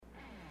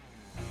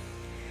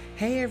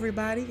Hey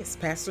everybody, it's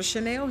Pastor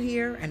Chanel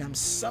here, and I'm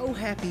so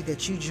happy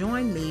that you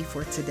joined me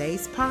for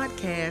today's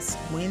podcast,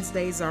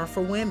 Wednesdays Are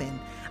for Women.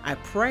 I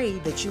pray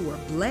that you are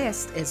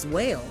blessed as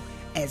well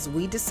as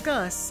we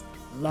discuss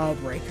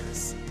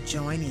Lawbreakers.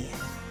 Join in.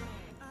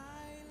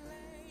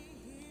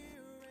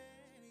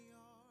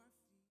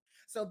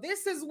 So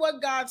this is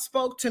what God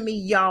spoke to me,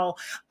 y'all,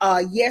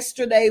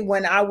 yesterday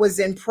when I was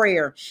in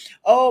prayer.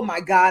 Oh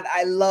my God,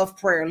 I love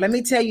prayer. Let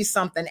me tell you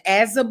something.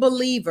 As a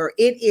believer,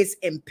 it is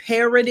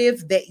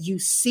imperative that you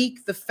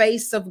seek the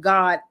face of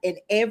God in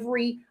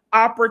every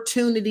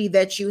opportunity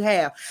that you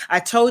have. I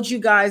told you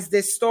guys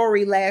this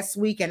story last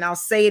week and I'll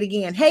say it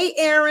again. Hey,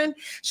 Erin,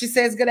 she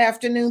says, good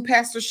afternoon,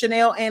 Pastor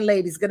Chanel, and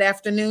ladies, good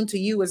afternoon to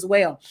you as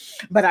well.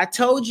 But I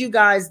told you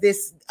guys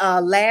this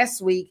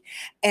last week,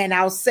 and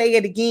I'll say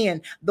it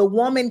again. The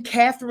woman,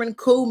 Catherine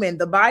Kuhlman,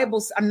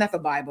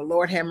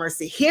 Lord have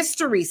mercy.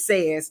 History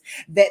says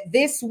that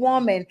this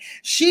woman,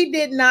 she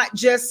did not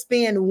just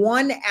spend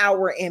 1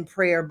 hour in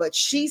prayer, but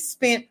she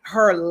spent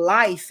her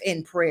life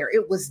in prayer.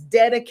 It was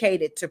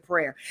dedicated to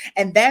prayer.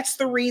 And that's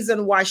the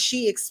reason why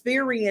she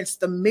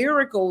experienced the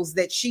miracles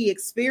that she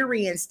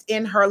experienced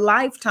in her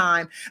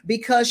lifetime,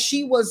 because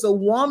she was a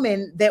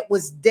woman that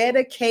was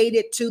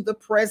dedicated to the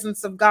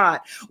presence of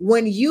God.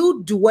 When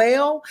you dwell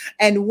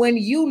and when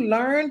you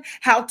learn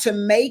how to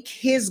make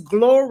his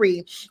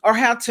glory, or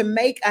how to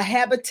make a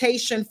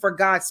habitation for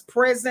God's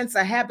presence,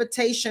 a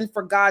habitation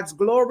for God's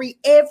glory,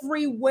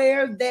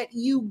 everywhere that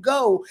you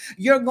go,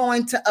 you're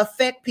going to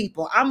affect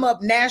people. I'm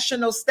up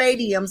national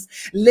stadiums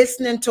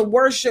listening to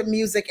worship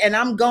music and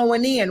I'm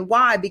going in.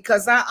 Why?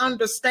 Because I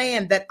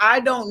understand that I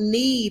don't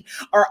need,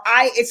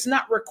 it's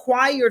not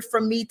required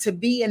for me to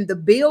be in the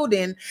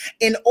building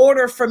in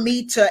order for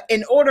me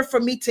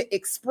to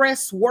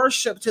express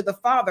worship to the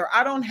Father.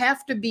 I don't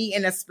have to be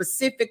in a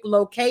specific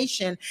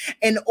location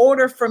in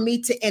order for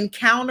me to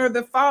encounter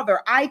the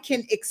Father. I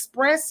can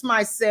express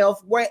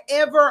myself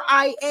wherever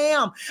I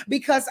am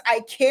because I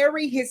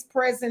carry his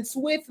presence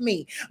with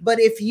me. But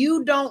if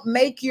you don't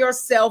make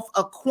yourself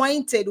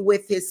acquainted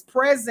with his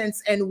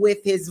presence and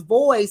with his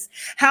voice,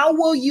 how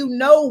will you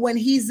know when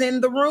he's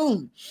in the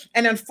room?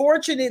 And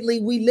unfortunately,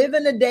 we live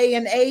in a day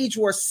and age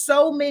where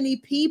so many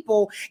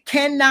people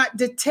cannot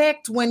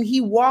detect when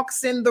he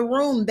walks in the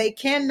room. They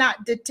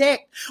cannot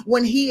detect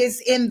when he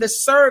is in the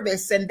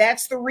service. And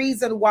that's the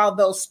reason why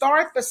they'll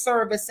start the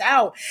service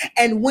out,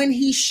 and when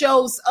he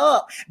shows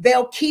up,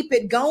 they'll keep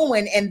it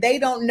going, and they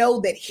don't know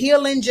that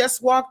healing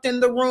just walked in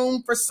the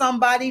room for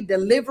somebody,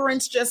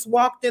 deliverance just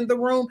walked in the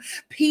room,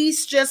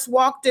 peace just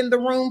walked in the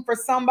room for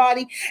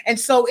somebody. And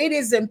so it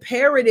is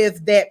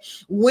imperative that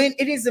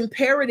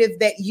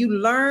you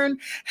learn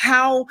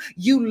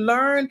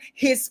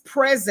his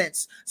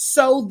presence,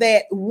 so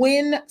that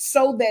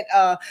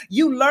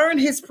you learn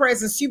his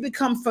presence, you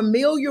become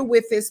familiar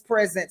with his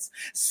presence,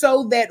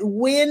 so that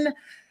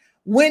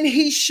when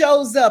he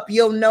shows up,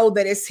 you'll know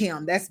that it's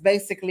him. That's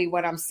basically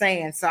what I'm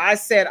saying. So I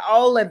said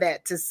all of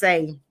that to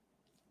say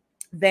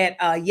that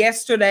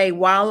yesterday,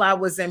 while I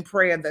was in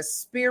prayer, the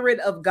Spirit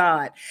of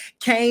God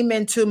came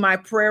into my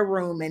prayer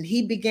room and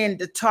he began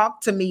to talk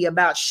to me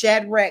about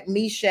Shadrach,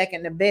 Meshach,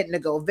 and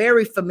Abednego.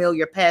 Very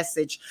familiar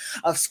passage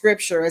of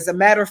scripture. As a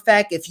matter of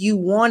fact, if you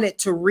wanted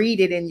to read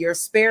it in your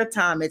spare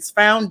time, it's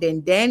found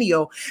in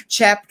Daniel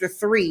chapter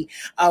 3,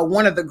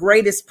 one of the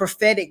greatest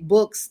prophetic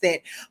books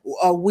that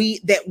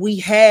we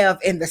have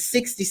in the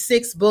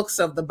 66 books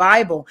of the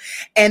Bible.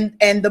 And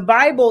the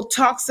Bible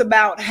talks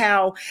about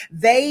how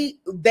they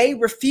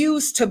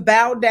refused to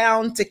bow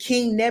down to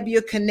King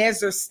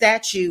Nebuchadnezzar's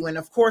statue. And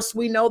of course,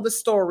 we know the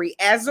story.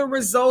 As a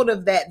result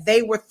of that,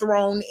 they were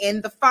thrown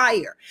in the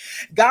fire.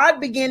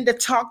 God began to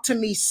talk to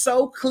me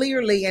so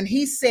clearly, and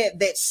he said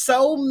that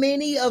so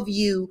many of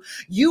you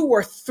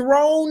were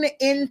thrown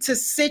into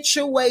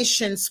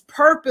situations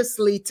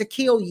purposely to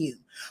kill you.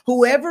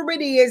 Whoever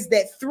it is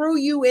that threw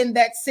you in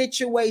that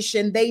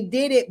situation, they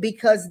did it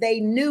because they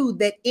knew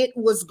that it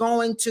was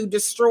going to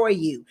destroy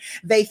you.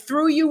 They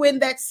threw you in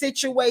that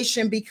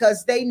situation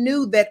because they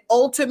knew that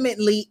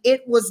ultimately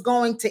it was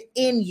going to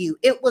end you.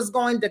 It was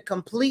going to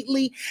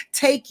completely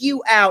take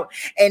you out.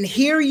 And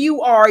here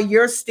you are,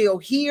 you're still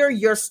here,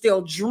 you're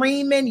still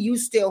dreaming, you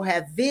still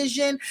have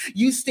vision,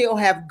 you still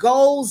have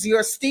goals,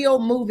 you're still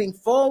moving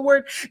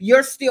forward,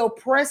 you're still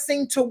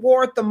pressing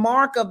toward the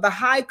mark of the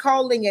high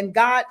calling in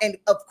God and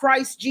of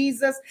Christ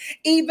Jesus,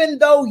 even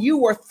though you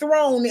were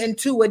thrown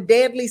into a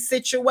deadly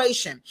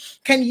situation.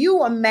 Can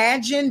you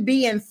imagine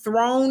being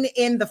thrown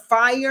in the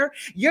fire?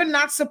 You're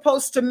not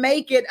supposed to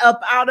make it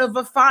up out of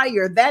a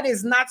fire. That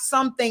is not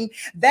something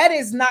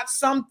that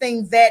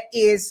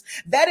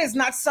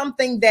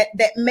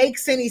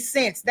makes any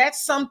sense.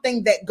 That's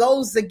something that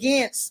goes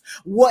against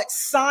what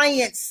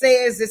science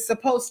says is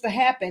supposed to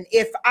happen.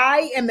 If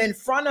I am in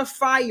front of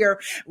fire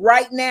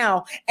right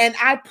now and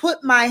I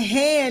put my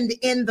hand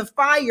in the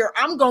fire,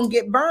 fire, I'm going to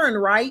get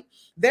burned, right?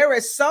 There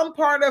is some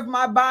part of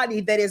my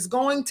body that is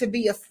going to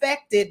be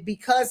affected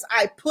because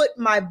I put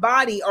my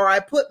body or I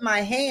put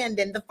my hand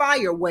in the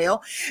fire.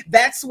 Well,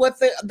 that's what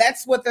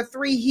the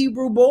three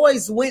Hebrew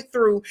boys went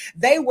through.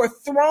 They were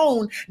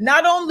thrown.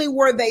 Not only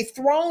were they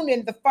thrown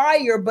in the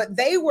fire, but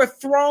they were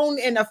thrown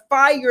in a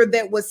fire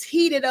that was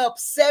heated up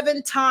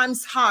 7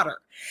 times hotter.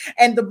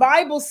 And the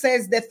Bible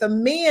says that the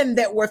men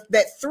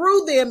that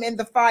threw them in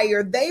the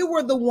fire, they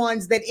were the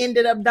ones that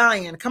ended up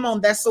dying. Come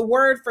on, that's a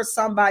word for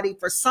somebody.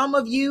 For some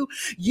of you,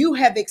 you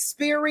have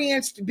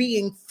experienced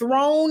being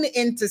thrown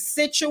into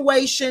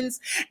situations,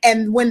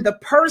 and when the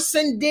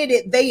person did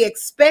it, they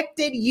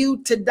expected you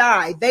to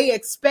die. They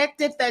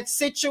expected that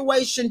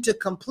situation to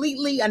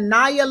completely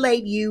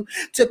annihilate you,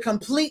 to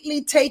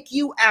completely take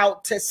you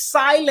out, to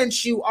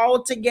silence you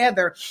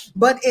altogether.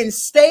 But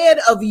instead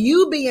of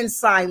you being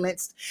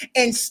silenced,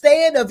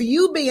 instead of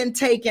you being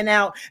taken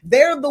out,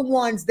 they're the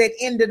ones that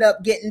ended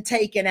up getting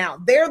taken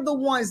out. They're the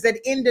ones that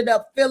ended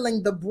up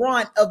feeling the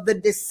brunt of the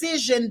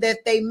decision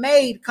that they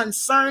made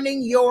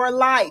concerning your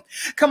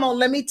life. Come on,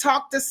 let me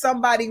talk to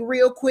somebody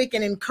real quick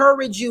and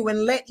encourage you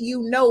and let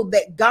you know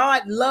that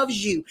God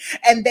loves you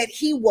and that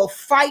he will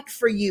fight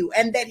for you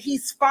and that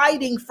he's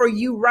fighting for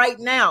you right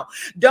now.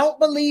 Don't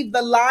believe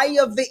the lie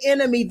of the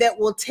enemy that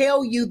will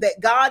tell you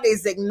that God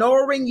is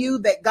ignoring you,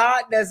 that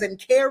God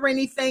doesn't care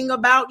anything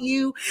about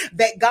you,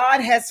 that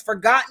God has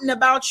forgotten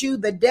about you.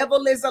 The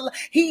devil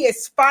he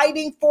is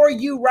fighting for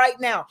you right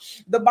now.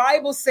 The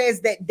Bible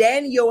says that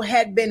Daniel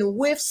had been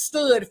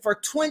withstood for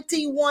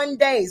 21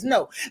 days.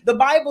 No, the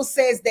Bible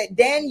says that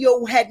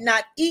Daniel had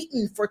not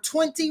eaten for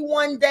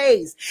 21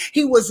 days.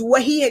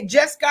 He had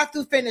just got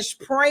to finish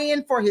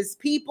praying for his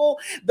people.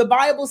 The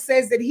Bible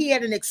says that he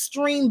had an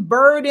extreme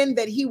burden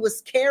that he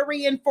was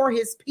carrying for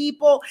his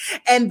people.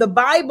 And the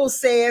Bible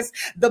says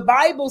that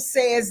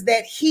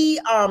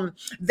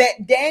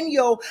that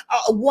Daniel,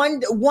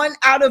 one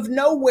out of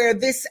nowhere,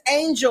 this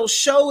angel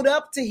showed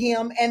up to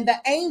him, and the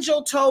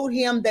angel told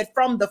him that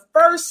from the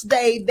first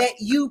day that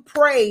you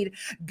prayed,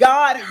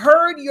 God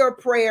heard your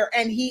prayer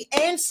and he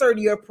answered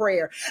your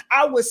prayer.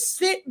 I was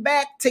sent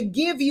back to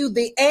give you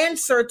the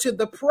answer to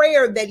the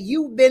prayer that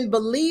you've been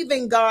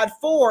believing God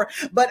for,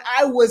 but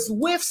I was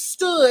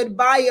withstood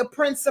by a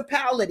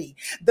principality.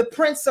 The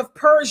prince of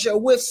Persia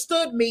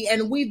withstood me,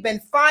 and we've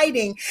been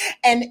fighting.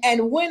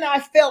 And when I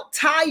felt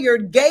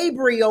tired,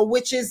 Gabriel,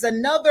 which is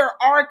another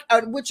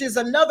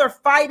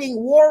fighting,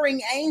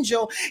 warring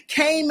angel,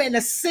 came and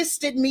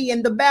assisted me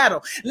in the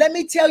battle. Let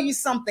me tell you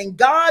something.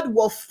 God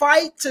will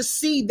fight to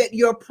see that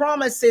your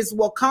promises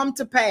will come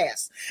to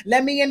pass.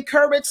 Let me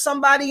encourage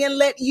somebody and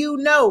let you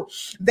know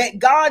that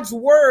God's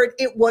word,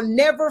 it will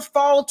never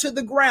fall to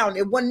the ground.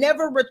 It will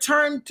never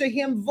return to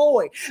him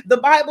void. The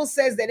Bible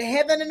says that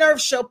heaven and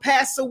earth shall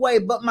pass away,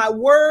 but my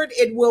word,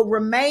 it will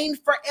remain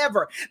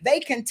forever. They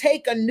can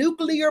take a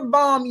nuclear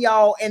bomb,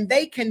 y'all, and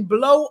they can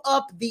blow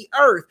up the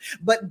earth,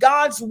 but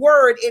God's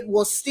word, it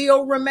will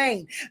still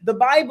remain. The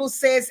Bible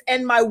says,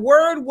 and my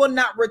word will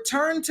not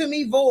return to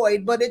me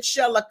void, but it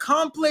shall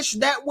accomplish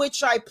that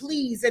which I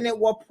please, and it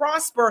will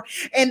prosper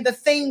in the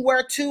thing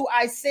whereto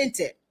I sent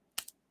it.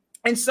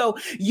 And so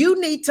you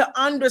need to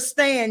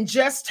understand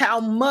just how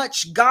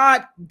much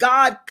God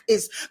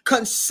is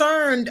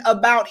concerned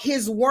about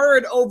his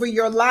word over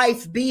your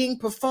life being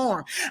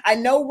performed. I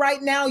know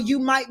right now you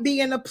might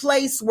be in a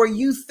place where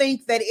you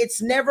think that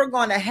it's never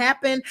going to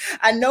happen.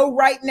 I know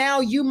right now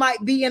you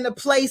might be in a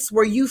place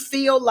where you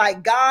feel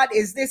like, God,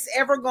 is this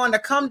ever going to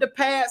come to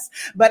pass?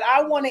 But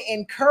I want to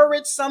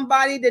encourage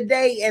somebody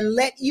today and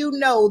let you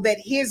know that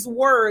his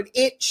word,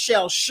 it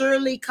shall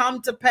surely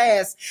come to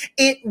pass.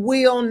 It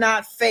will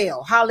not fail.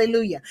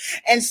 Hallelujah.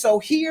 And so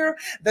here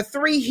the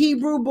three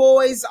Hebrew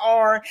boys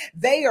are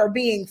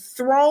being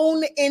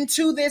thrown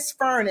into this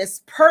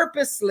furnace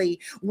purposely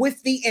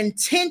with the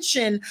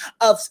intention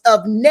of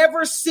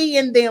never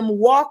seeing them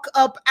walk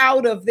up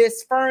out of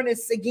this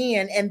furnace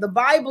again. And the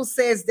Bible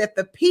says that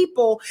the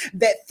people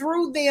that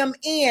threw them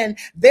in,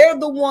 they're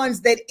the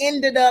ones that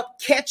ended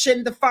up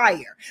catching the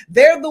fire.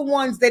 They're the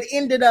ones that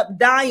ended up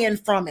dying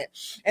from it.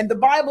 And the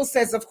Bible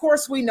says, of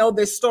course, we know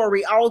this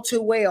story all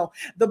too well.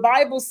 The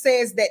Bible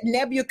says that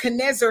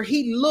Nebuchadnezzar,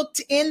 he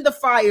looked in the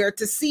fire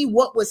to see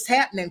what was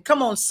happening.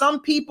 Come on,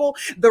 some people,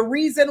 the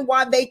reason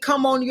why they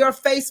come on your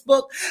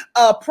Facebook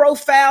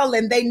profile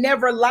and they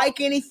never like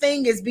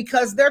anything is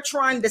because they're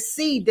trying to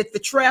see, did the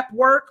trap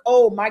work?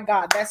 Oh my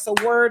God, that's a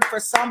word for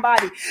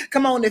somebody.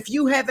 Come on, if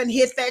you haven't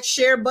hit that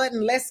share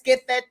button, let's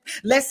hit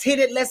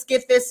it. Let's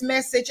get this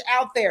message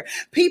out there.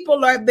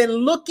 People have been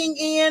looking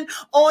in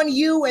on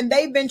you and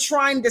they've been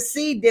trying to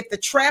see, did the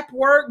trap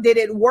work? Did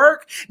it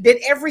work? Did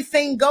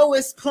everything go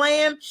as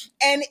planned?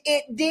 And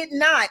it did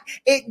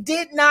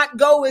not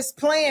go as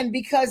planned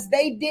because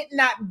they did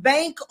not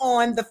bank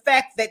on the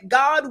fact that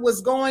God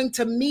was going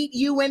to meet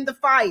you in the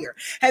fire.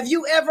 Have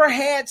you ever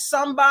had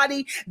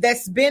somebody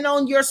that's been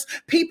on your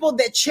people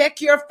that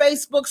check your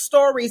Facebook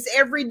stories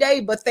every day,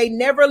 but they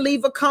never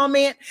leave a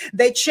comment?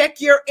 They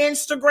check your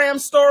Instagram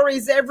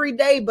stories every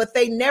day, but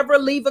they never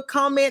leave a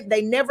comment.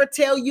 They never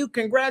tell you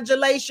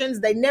congratulations.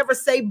 They never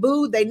say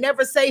boo. They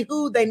never say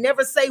who. They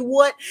never say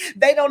what.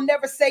 They don't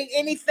never say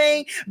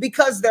anything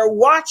because they're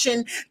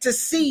watching to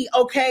see,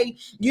 okay,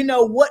 you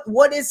know,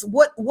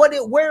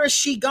 where is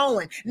she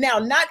going? Now,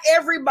 not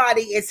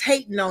everybody is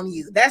hating on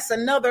you. That's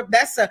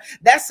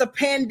a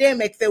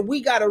pandemic that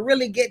we got to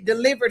really get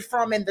delivered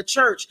from in the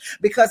church,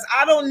 because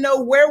I don't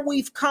know where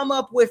we've come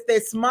up with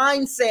this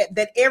mindset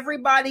that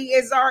everybody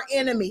is our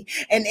enemy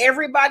and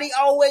everybody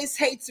always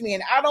hates me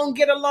and I don't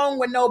get along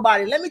with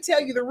nobody. Let me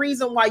tell you the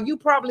reason why you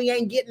probably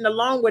ain't getting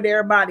along with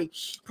everybody.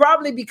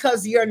 Probably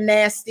because you're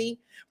nasty.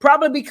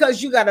 Probably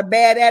because you got a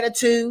bad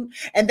attitude.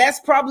 And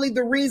that's probably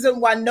the reason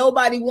why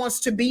nobody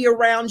wants to be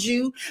around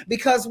you,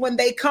 because when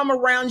they come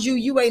around you,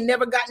 you ain't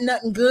never got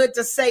nothing good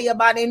to say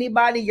about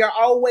anybody. You're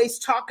always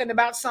talking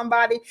about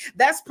somebody.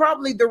 That's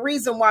probably the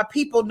reason why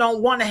people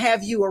don't want to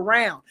have you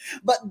around.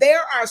 But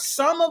there are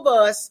some of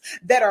us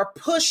that are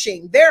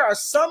pushing. There are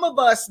some of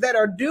us that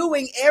are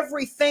doing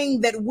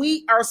everything that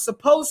we are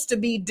supposed to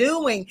be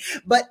doing.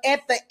 But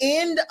at the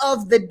end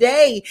of the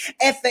day,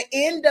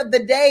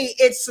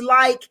 it's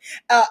like,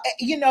 at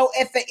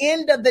the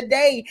end of the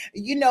day,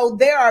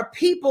 there are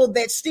people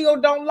that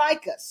still don't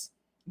like us.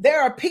 There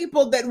are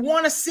people that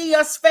want to see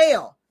us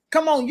fail.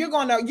 Come on, you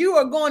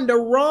are going to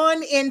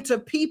run into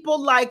people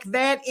like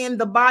that in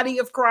the body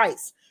of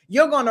Christ.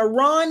 You're going to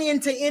run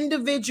into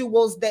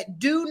individuals that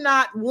do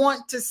not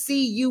want to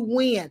see you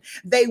win.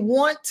 They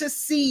want to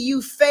see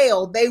you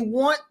fail. They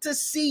want to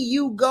see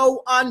you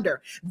go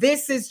under.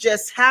 This is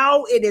just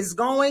how it is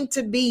going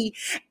to be.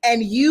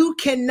 And you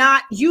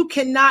cannot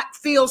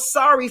feel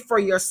sorry for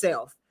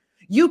yourself.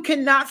 You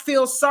cannot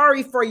feel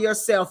sorry for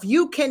yourself.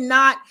 You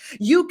cannot,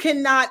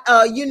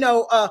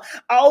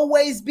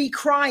 always be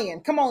crying.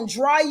 Come on,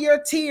 dry your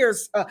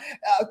tears.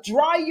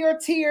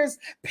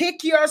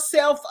 Pick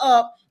yourself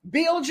up.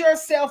 Build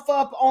yourself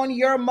up on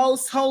your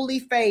most holy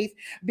faith,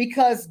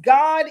 because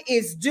God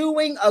is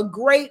doing a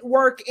great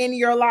work in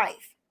your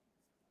life.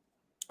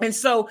 And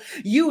so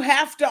you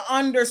have to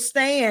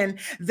understand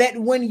that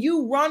when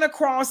you run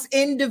across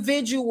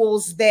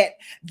individuals that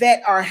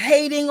are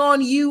hating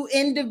on you,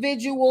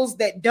 individuals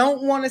that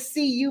don't want to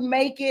see you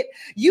make it,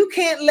 you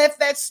can't let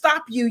that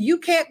stop you. You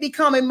can't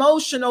become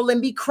emotional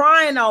and be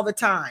crying all the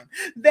time.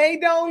 They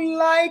don't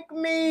like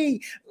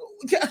me.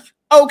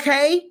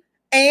 Okay.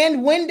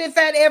 And when did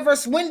that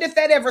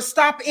ever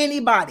stop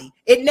anybody?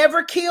 It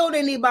never killed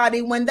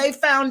anybody when they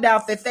found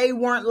out that they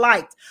weren't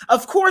liked.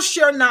 Of course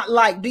you're not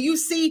liked. Do you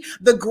see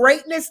the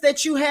greatness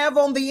that you have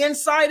on the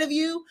inside of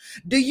you?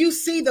 Do you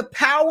see the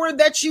power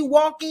that you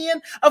walk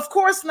in? Of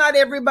course not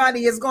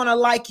everybody is going to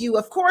like you.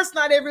 Of course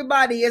not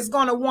everybody is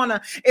going to want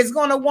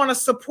to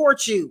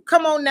support you.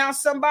 Come on now,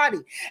 somebody.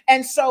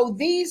 And so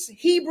these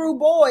Hebrew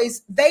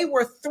boys, they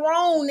were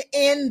thrown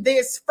in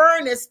this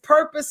furnace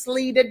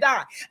purposely to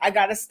die. I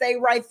got to stay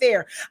right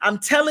there. I'm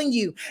telling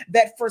you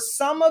that for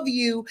some of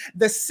you,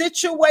 the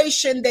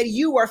situation that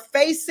you are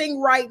facing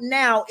right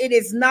now, it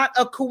is not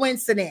a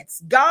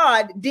coincidence.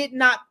 God did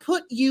not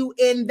put you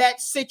in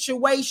that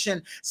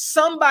situation.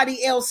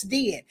 Somebody else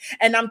did.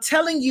 And I'm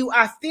telling you,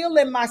 I feel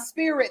in my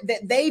spirit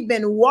that they've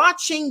been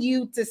watching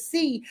you to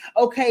see,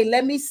 okay,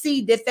 let me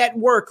see, did that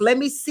work? Let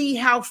me see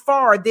how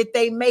far did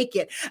they make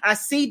it? I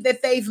see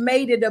that they've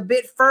made it a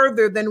bit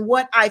further than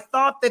what I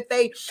thought that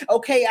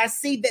I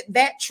see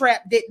that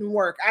trap didn't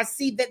work. I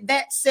see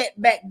that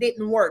setback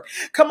didn't work.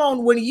 Come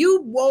on, when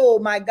you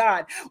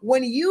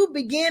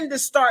begin to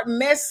start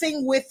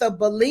messing with a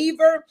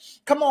believer,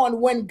 come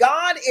on, when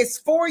God is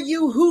for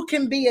you, who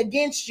can be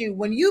against you?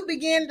 When you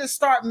begin to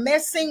start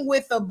messing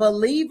with a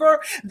believer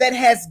that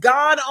has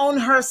God on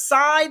her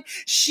side,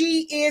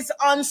 she is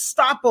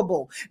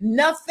unstoppable.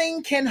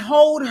 Nothing can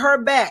hold her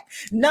back.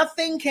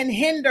 Nothing can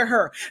hinder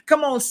her.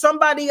 Come on,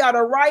 somebody ought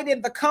to write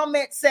in the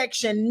comment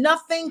section,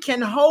 nothing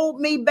can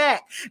hold me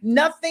back.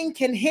 Nothing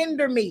can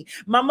hinder me.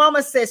 My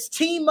mama says,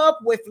 team up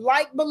with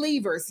like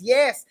believers.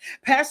 Yes.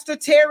 Pastor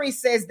Terry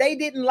says they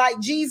didn't like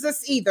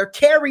Jesus either.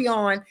 Carry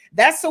on.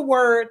 That's a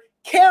word.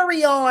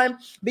 Carry on,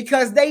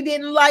 because they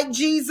didn't like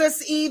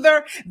Jesus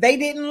either. They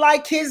didn't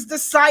like his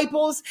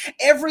disciples.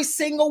 Every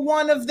single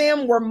one of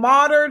them were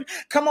martyred.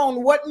 Come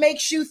on, what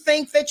makes you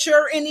think that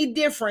you're any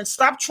different?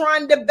 Stop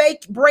trying to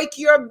break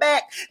your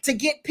back to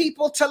get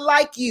people to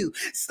like you.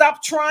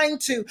 Stop trying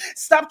to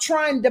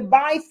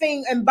buy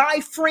things and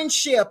buy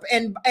friendship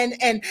and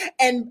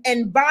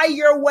buy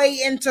your way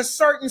into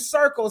certain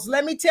circles.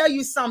 Let me tell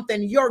you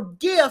something. Your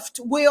gift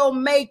will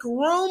make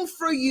room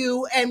for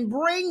you and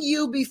bring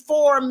you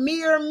before me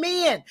mere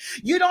men.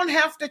 You don't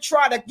have to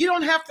try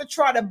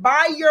to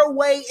buy your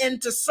way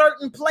into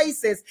certain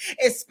places,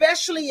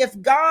 especially if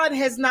God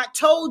has not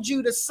told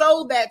you to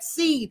sow that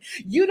seed.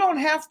 You don't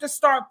have to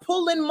start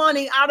pulling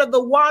money out of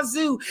the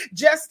wazoo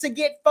just to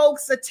get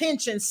folks'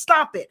 attention.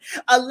 Stop it.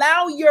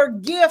 Allow your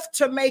gift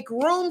to make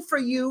room for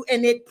you,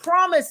 and it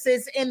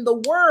promises in the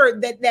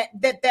word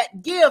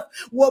that gift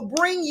will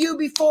bring you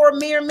before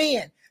mere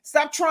men.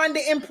 Stop trying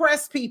to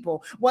impress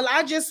people. Well,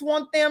 I just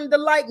want them to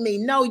like me.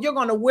 No, you're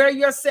going to wear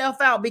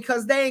yourself out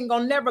because they ain't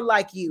going to never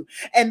like you.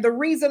 And the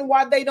reason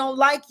why they don't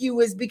like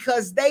you is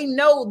because they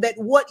know that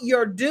what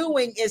you're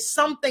doing is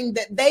something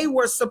that they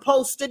were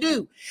supposed to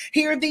do.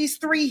 Here these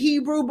three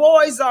Hebrew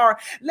boys are.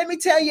 Let me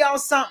tell y'all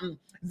something.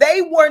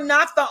 They were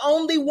not the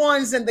only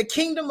ones in the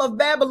kingdom of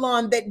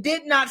Babylon that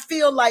did not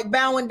feel like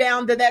bowing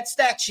down to that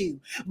statue,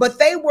 but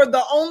they were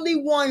the only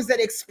ones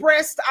that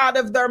expressed out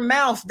of their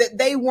mouth that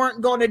they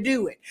weren't going to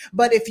do it.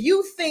 But if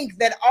you think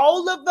that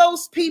all of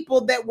those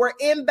people that were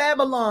in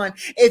Babylon,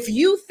 if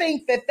you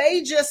think that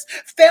they just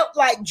felt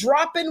like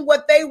dropping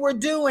what they were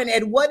doing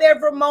at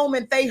whatever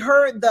moment they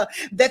heard a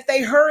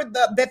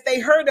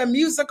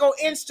musical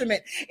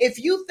instrument, if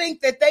you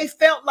think that they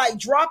felt like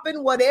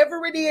dropping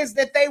whatever it is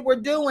that they were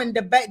doing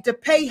to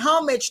pay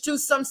homage to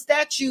some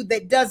statue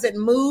that doesn't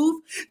move,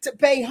 to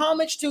pay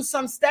homage to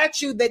some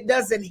statue that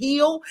doesn't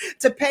heal,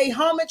 to pay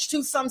homage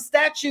to some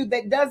statue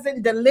that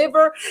doesn't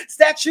deliver,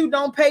 statue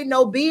don't pay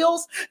no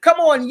bills. Come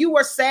on, you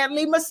are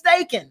sadly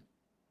mistaken.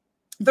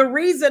 The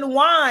reason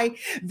why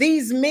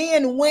these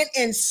men went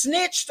and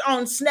snitched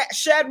on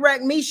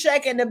Shadrach,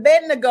 Meshach, and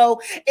Abednego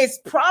is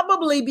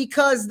probably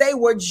because they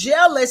were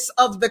jealous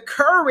of the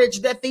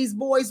courage that these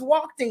boys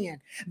walked in.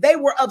 They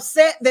were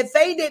upset that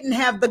they didn't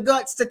have the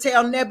guts to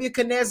tell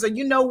Nebuchadnezzar,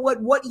 you know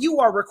what you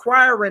are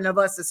requiring of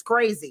us is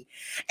crazy.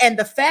 And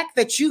the fact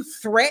that you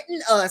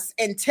threaten us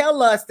and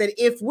tell us that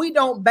if we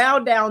don't bow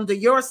down to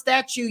your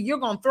statue, you're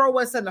going to throw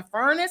us in the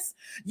furnace.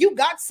 You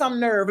got some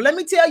nerve. Let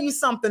me tell you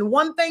something.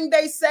 One thing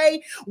they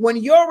say, when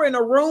you're in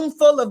a room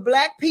full of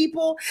black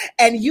people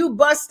and you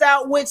bust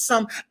out with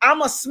some,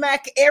 I'ma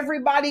smack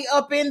everybody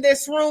up in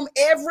this room,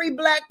 every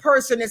black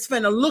person is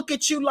finna look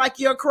at you like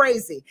you're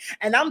crazy.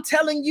 And I'm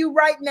telling you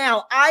right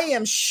now, I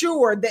am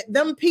sure that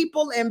them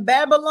people in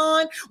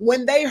Babylon,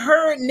 when they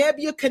heard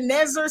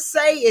Nebuchadnezzar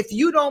say, if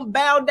you don't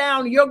bow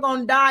down, you're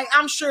gonna die,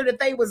 I'm sure that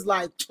they was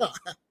like,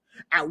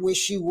 I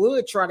wish you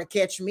would try to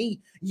catch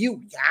me.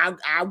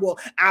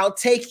 I'll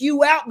take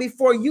you out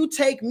before you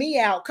take me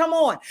out. Come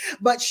on.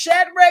 But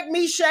Shadrach,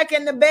 Meshach,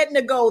 and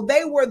Abednego,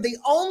 they were the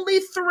only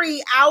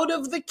three out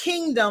of the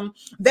kingdom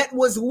that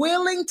was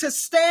willing to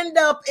stand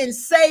up and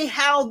say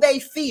how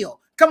they feel.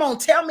 Come on,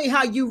 tell me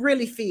how you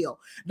really feel.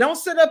 Don't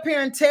sit up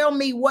here and tell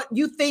me what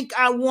you think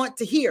I want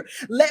to hear.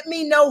 Let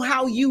me know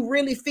how you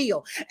really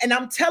feel. And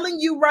I'm telling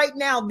you right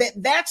now that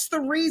that's the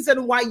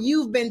reason why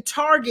you've been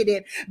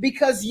targeted,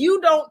 because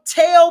you don't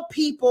tell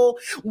people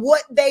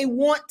what they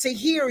want to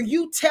hear.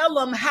 You tell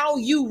them how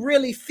you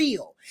really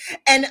feel.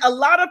 And a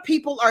lot of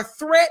people are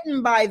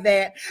threatened by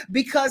that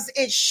because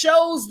it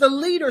shows the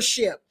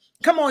leadership.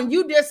 Come on,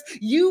 you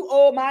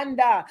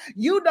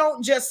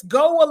don't just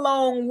go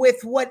along with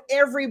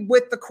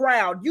with the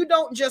crowd. You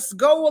don't just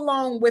go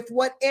along with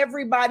what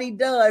everybody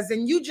does,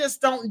 and you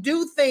just don't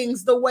do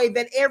things the way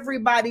that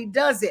everybody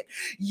does it.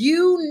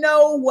 You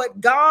know what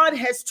God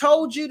has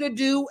told you to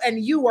do,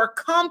 and you are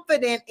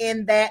confident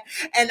in that.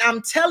 And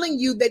I'm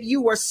telling you that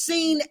you are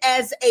seen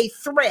as a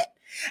threat.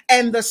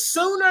 And the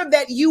sooner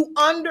that you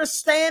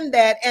understand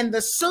that, and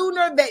the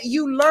sooner that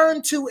you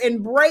learn to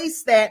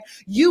embrace that,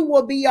 you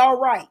will be all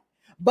right.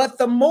 But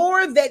the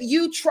more that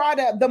you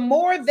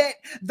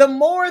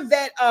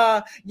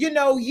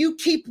you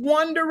keep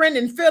wondering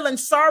and feeling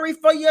sorry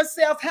for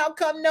yourself, how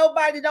come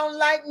nobody don't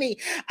like me?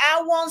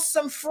 I want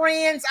some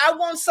friends. I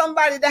want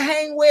somebody to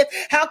hang with.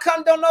 How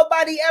come don't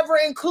nobody ever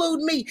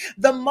include me?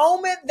 The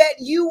moment that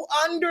you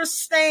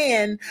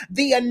understand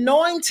the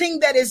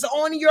anointing that is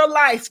on your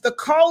life, the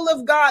call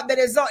of God that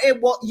is on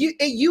it,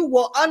 you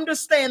will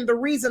understand the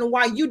reason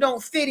why you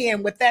don't fit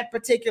in with that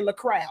particular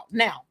crowd.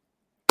 Now,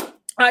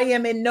 I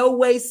am in no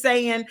way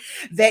saying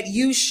that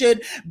you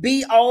should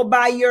be all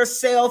by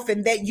yourself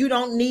and that you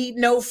don't need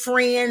no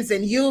friends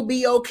and you'll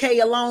be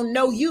okay alone.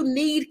 No, you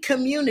need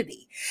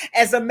community.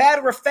 As a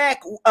matter of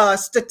fact,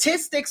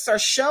 statistics are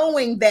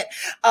showing that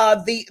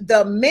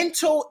the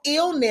mental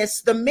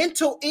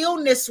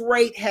illness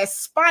rate has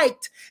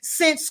spiked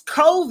since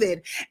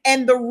COVID.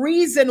 And the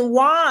reason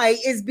why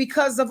is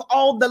because of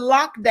all the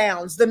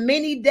lockdowns, the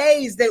many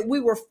days that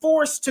we were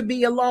forced to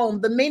be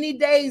alone, the many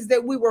days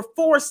that we were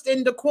forced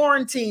into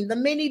quarantine, the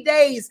many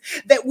days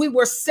that we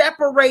were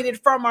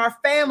separated from our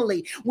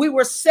family, we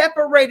were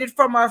separated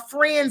from our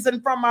friends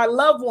and from our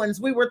loved ones.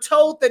 We were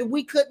told that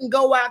we couldn't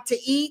go out to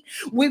eat.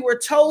 We were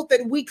told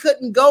that we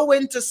couldn't go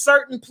into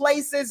certain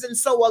places. And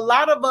so a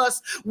lot of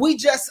us, we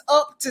just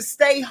up to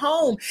stay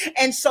home.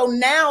 And so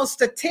now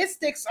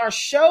statistics are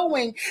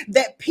showing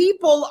that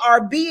people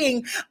are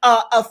being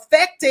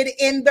affected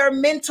in their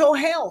mental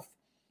health.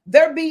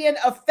 They're being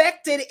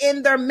affected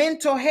in their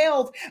mental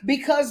health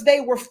because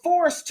they were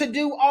forced to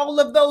do all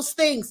of those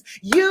things.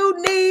 You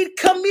need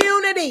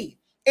community.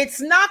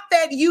 It's not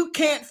that you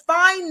can't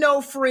find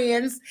no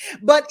friends,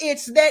 but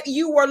it's that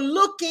you are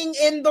looking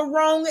in the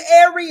wrong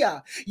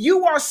area.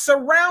 You are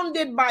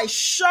surrounded by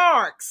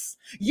sharks.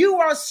 You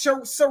are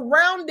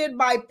surrounded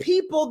by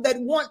people that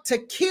want to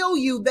kill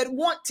you, that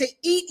want to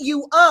eat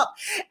you up.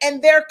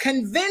 And they're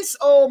convinced,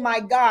 oh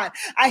my God,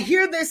 I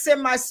hear this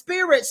in my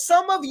spirit.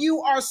 Some of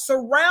you are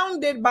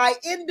surrounded by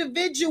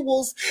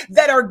individuals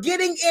that are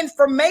getting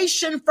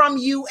information from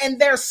you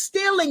and they're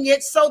stealing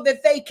it so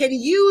that they can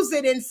use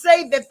it and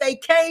say that they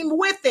came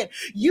with it.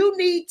 You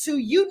need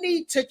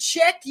to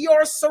check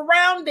your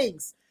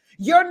surroundings.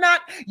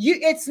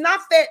 It's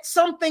not that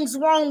something's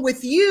wrong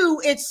with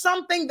you. It's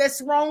something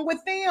that's wrong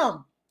with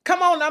them.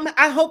 Come on,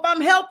 I hope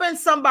I'm helping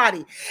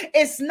somebody.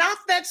 It's not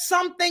that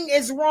something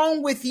is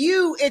wrong with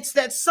you. It's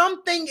that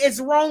something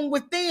is wrong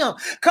with them.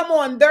 Come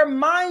on, their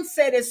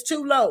mindset is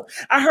too low.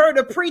 I heard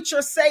a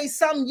preacher say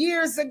some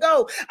years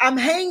ago, I'm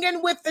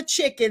hanging with the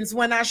chickens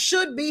when I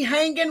should be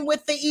hanging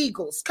with the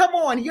eagles. Come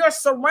on, you're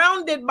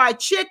surrounded by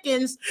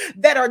chickens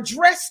that are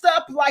dressed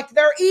up like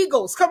they're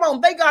eagles. Come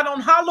on, they got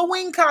on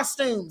Halloween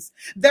costumes.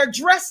 They're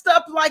dressed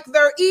up like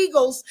they're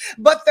eagles,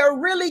 but they're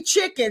really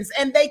chickens.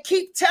 And they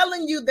keep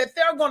telling you that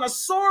they're going to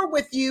soar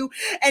with you,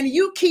 and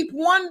you keep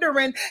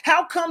wondering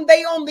how come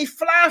they only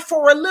fly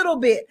for a little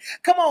bit.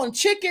 Come on,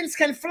 chickens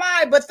can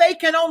fly, but they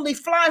can only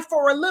fly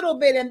for a little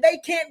bit, and they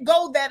can't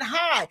go that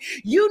high.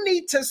 You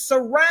need to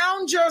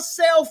surround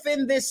yourself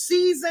in this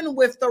season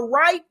with the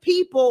right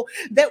people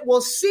that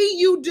will see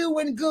you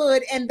doing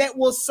good and that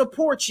will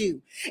support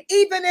you.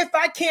 Even if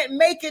I can't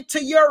make it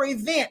to your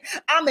event,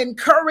 I'm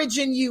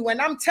encouraging you,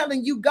 and I'm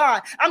telling you,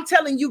 God, I'm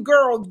telling you,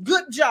 girl,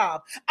 good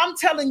job. I'm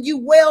telling you,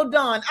 well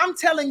done. I'm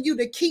telling you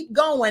to keep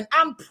going.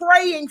 I'm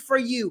praying for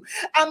you.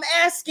 I'm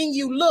asking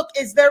you, look,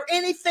 is there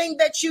anything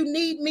that you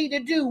need me to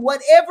do?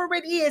 Whatever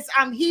it is,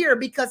 I'm here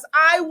because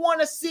I want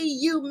to see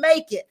you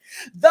make it.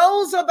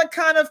 Those are the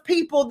kind of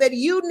people that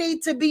you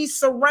need to be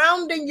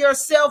surrounding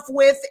yourself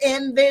with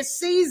in this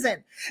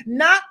season,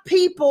 not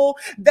people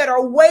that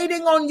are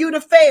waiting on you to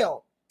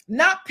fail.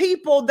 Not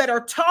people that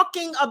are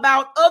talking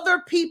about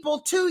other people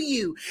to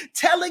you,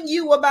 telling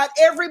you about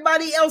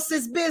everybody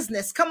else's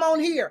business. Come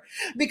on here.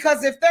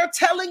 Because if they're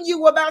telling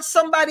you about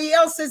somebody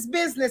else's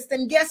business,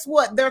 then guess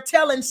what? They're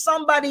telling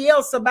somebody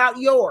else about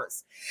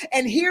yours.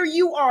 And here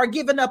you are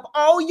giving up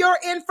all your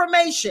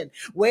information.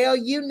 Well,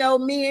 you know,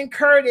 me and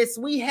Curtis,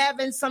 we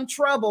having some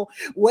trouble.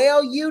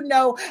 Well, you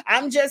know,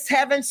 I'm just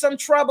having some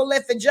trouble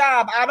at the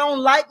job. I don't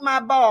like my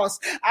boss.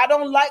 I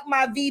don't like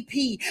my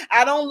VP.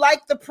 I don't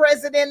like the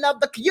president of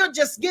the. You're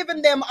just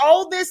giving them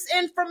all this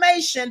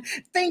information,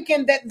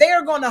 thinking that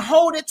they're going to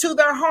hold it to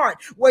their heart.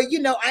 Well, you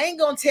know, I ain't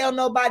going to tell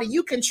nobody.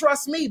 You can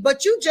trust me.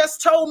 But you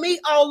just told me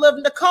all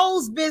of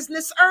Nicole's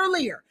business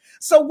earlier.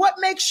 So what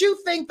makes you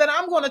think that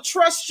I'm going to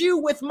trust you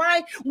with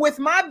my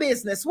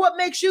business? What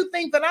makes you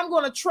think that I'm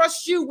going to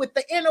trust you with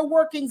the inner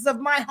workings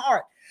of my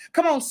heart?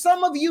 Come on,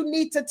 some of you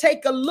need to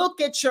take a look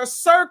at your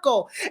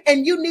circle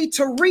and you need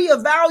to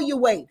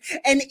reevaluate.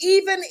 And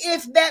even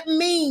if that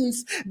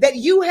means that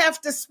you have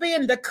to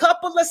spend a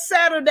couple of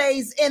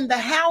Saturdays in the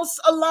house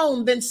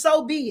alone, then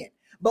so be it.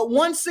 But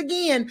once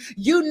again,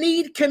 you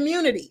need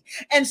community.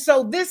 And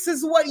so this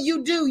is what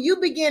you do. You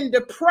begin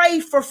to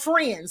pray for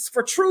friends,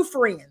 for true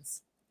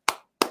friends.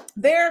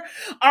 There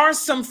are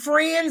some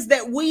friends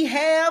that we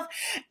have,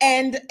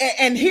 and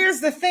here's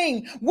the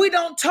thing, we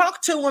don't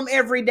talk to them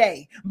every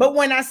day, but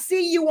when I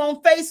see you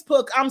on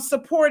Facebook, I'm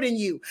supporting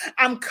you.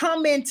 I'm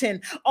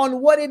commenting on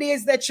what it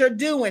is that you're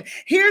doing.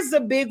 Here's a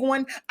big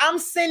one. I'm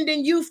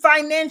sending you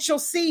financial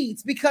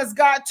seeds because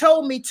God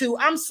told me to.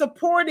 I'm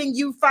supporting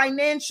you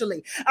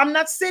financially. I'm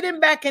not sitting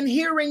back and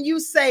hearing you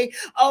say,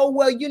 oh,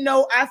 well, you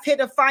know, I've hit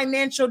a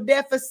financial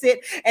deficit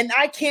and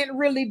I can't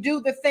really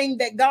do the thing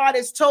that God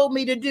has told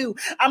me to do.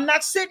 I'm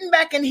not sitting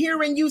back and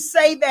hearing you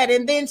say that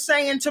and then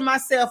saying to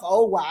myself,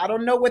 oh, well, I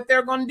don't know what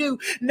they're going to do.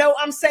 No,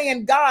 I'm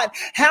saying, God,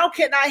 how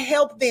can I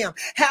help them?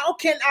 How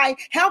can I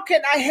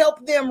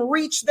help them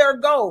reach their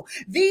goal?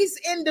 These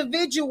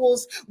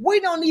individuals, we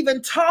don't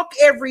even talk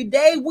every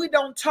day. We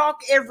don't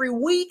talk every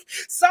week.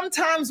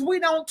 Sometimes we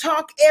don't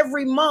talk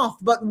every month,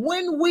 but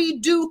when we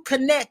do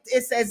connect,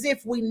 it's as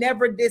if we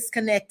never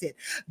disconnected.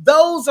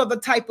 Those are the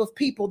type of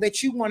people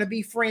that you want to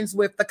be friends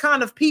with, the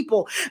kind of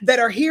people that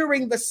are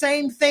hearing the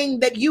same thing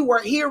that you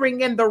are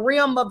hearing in the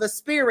realm of the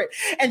spirit.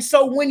 And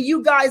so when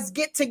you guys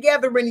get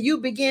together and you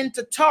begin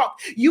to talk,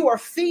 you are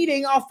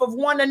feeding off of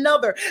one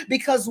another,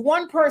 because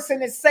one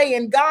person is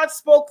saying, God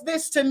spoke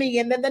this to me.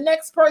 And then the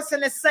next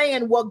person is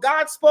saying, well,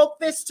 God spoke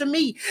this to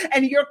me.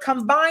 And you're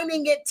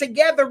combining it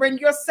together and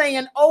you're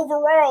saying,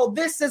 overall,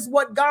 this is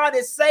what God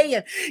is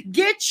saying.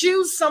 Get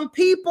you some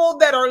people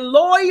that are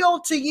loyal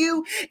to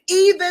you,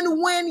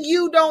 even when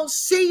you don't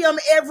see them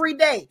every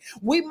day.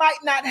 We might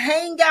not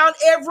hang out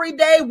every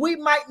day. We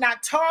might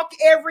not talk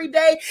every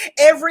day.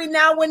 Every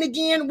now and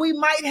again, we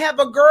might have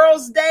a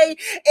girls' day.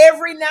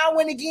 Every now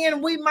and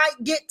again, we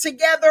might get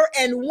together.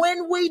 And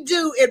when we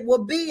do, it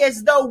will be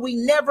as though we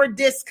never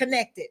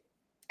disconnected.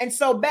 And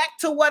so back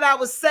to what I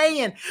was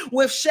saying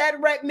with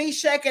Shadrach,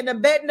 Meshach, and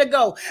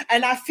Abednego.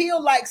 And I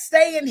feel like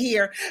staying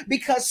here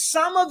because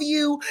some of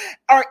you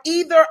are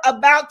either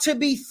about to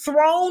be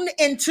thrown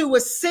into a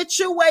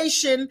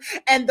situation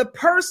and the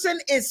person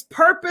is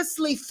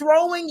purposely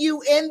throwing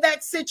you in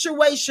that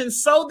situation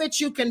so that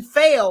you can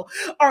fail,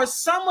 or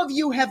some of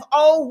you have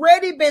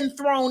already been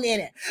thrown in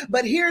it.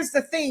 But here's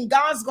the thing,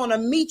 God's going to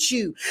meet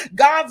you.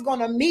 God's going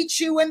to meet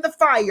you in the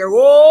fire.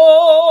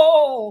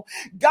 Oh,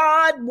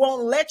 God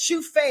won't let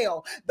you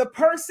fail. The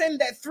person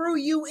that threw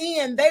you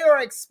in, they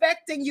are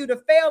expecting you to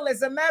fail.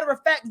 As a matter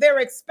of fact, they're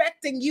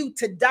expecting you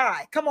to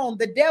die. Come on,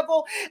 the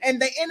devil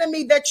and the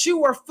enemy that you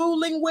were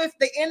fooling with,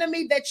 the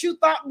enemy that you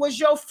thought was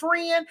your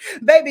friend,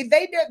 baby,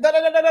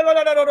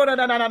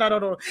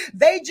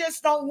 they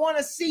just don't want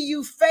to see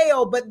you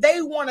fail, but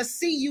they want to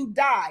see you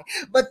die.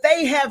 But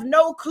they have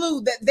no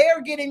clue that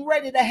they're getting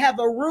ready to have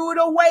a rude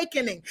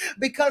awakening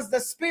because the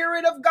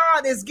Spirit of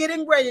God is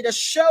getting ready to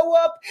show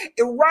up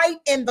right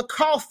in the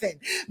coffin.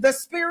 The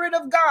Spirit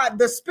of God,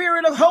 the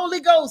Spirit of Holy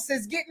Ghost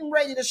is getting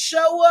ready to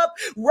show up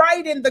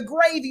right in the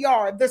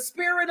graveyard. The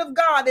Spirit of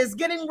God is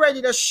getting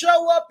ready to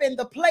show up in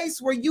the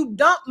place where you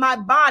dump my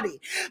body.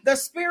 The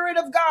Spirit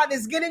of God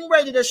is getting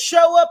ready to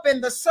show up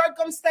in the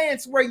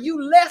circumstance where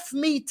you left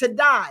me to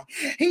die.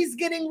 He's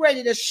getting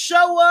ready to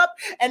show up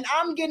and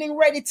I'm getting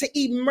ready to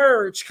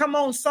emerge. Come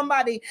on,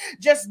 somebody,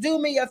 just do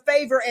me a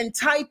favor and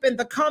type in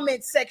the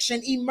comment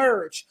section,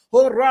 emerge.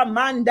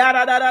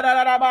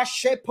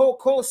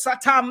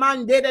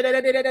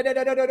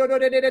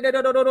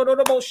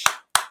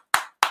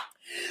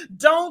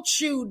 Don't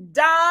you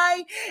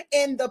die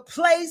in the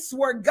place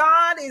where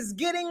God is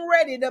getting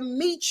ready to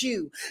meet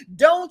you.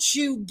 Don't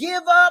you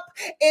give up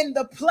in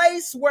the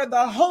place where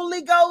the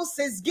Holy Ghost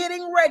is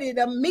getting ready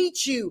to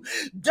meet you.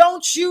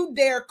 Don't you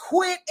dare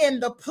quit in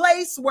the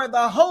place where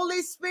the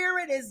Holy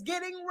Spirit is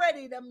getting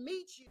ready to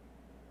meet you.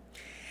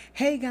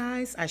 Hey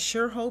guys, I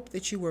sure hope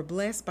that you were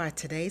blessed by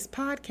today's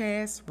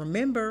podcast.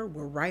 Remember,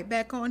 we're right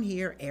back on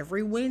here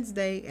every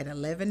Wednesday at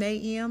 11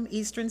 a.m.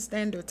 Eastern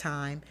Standard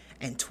Time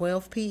and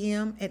 12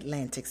 p.m.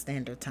 Atlantic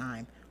Standard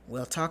Time.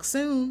 We'll talk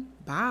soon.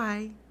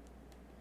 Bye.